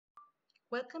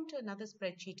Welcome to another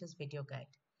Spreadsheeters video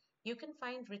guide. You can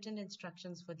find written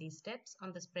instructions for these steps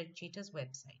on the Spreadsheeters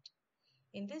website.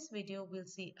 In this video, we'll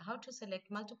see how to select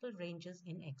multiple ranges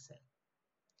in Excel.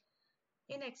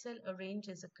 In Excel, a range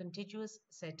is a contiguous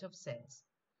set of cells.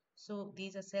 So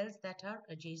these are cells that are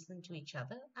adjacent to each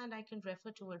other, and I can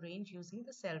refer to a range using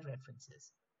the cell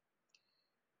references.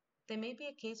 There may be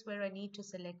a case where I need to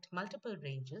select multiple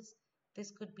ranges. This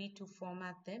could be to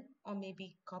format them or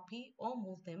maybe copy or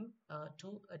move them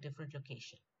to a different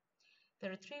location.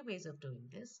 There are three ways of doing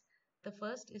this. The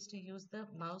first is to use the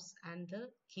mouse and the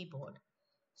keyboard.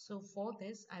 So for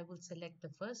this, I will select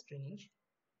the first range,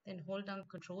 then hold down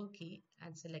Control key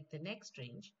and select the next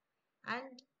range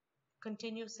and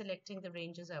continue selecting the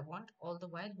ranges I want, all the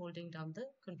while holding down the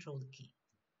Control key.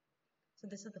 So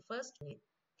this is the first way.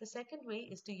 The second way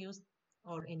is to use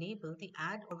or enable the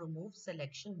add or remove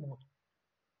selection mode.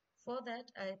 For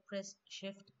that, I press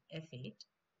Shift F8,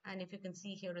 and if you can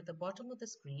see here at the bottom of the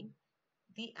screen,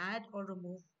 the add or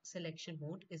remove selection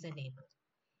mode is enabled.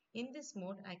 In this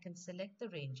mode, I can select the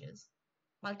ranges,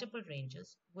 multiple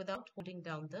ranges, without holding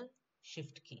down the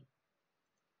Shift key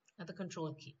or the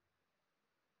Control key.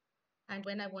 And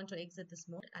when I want to exit this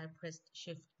mode, I press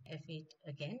Shift F8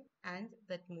 again, and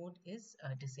that mode is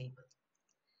disabled.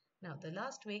 Now, the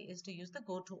last way is to use the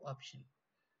Go To option.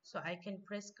 So I can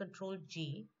press Control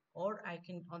G, or I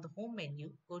can, on the home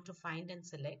menu, go to Find and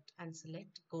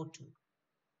select Go To.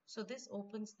 So this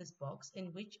opens this box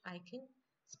in which I can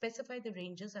specify the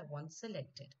ranges I want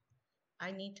selected.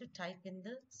 I need to type in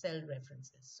the cell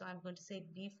references. So I'm going to say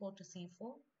B4 to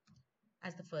C4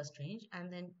 as the first range,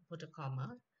 and then put a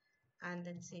comma, and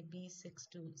then say B6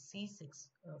 to C6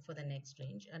 for the next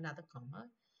range, another comma,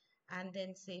 and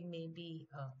then say maybe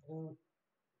O8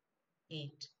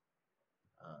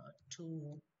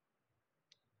 to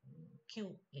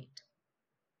Q8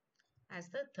 as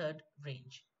the third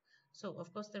range. So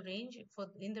of course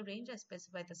in the range I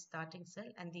specify the starting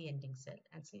cell and the ending cell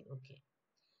and say OK.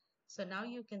 So now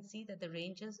you can see that the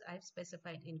ranges I've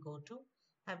specified in GoTo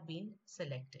have been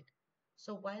selected.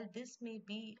 So while this may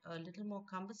be a little more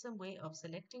cumbersome way of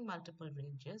selecting multiple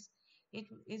ranges, it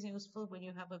is useful when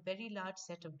you have a very large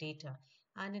set of data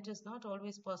and it is not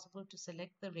always possible to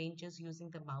select the ranges using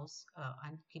the mouse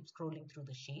and keep scrolling through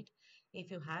the sheet. If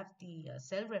you have the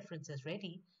cell references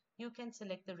ready, you can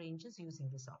select the ranges using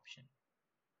this option.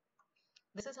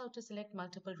 This is how to select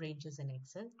multiple ranges in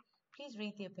Excel. Please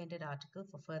read the appended article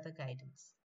for further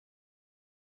guidance.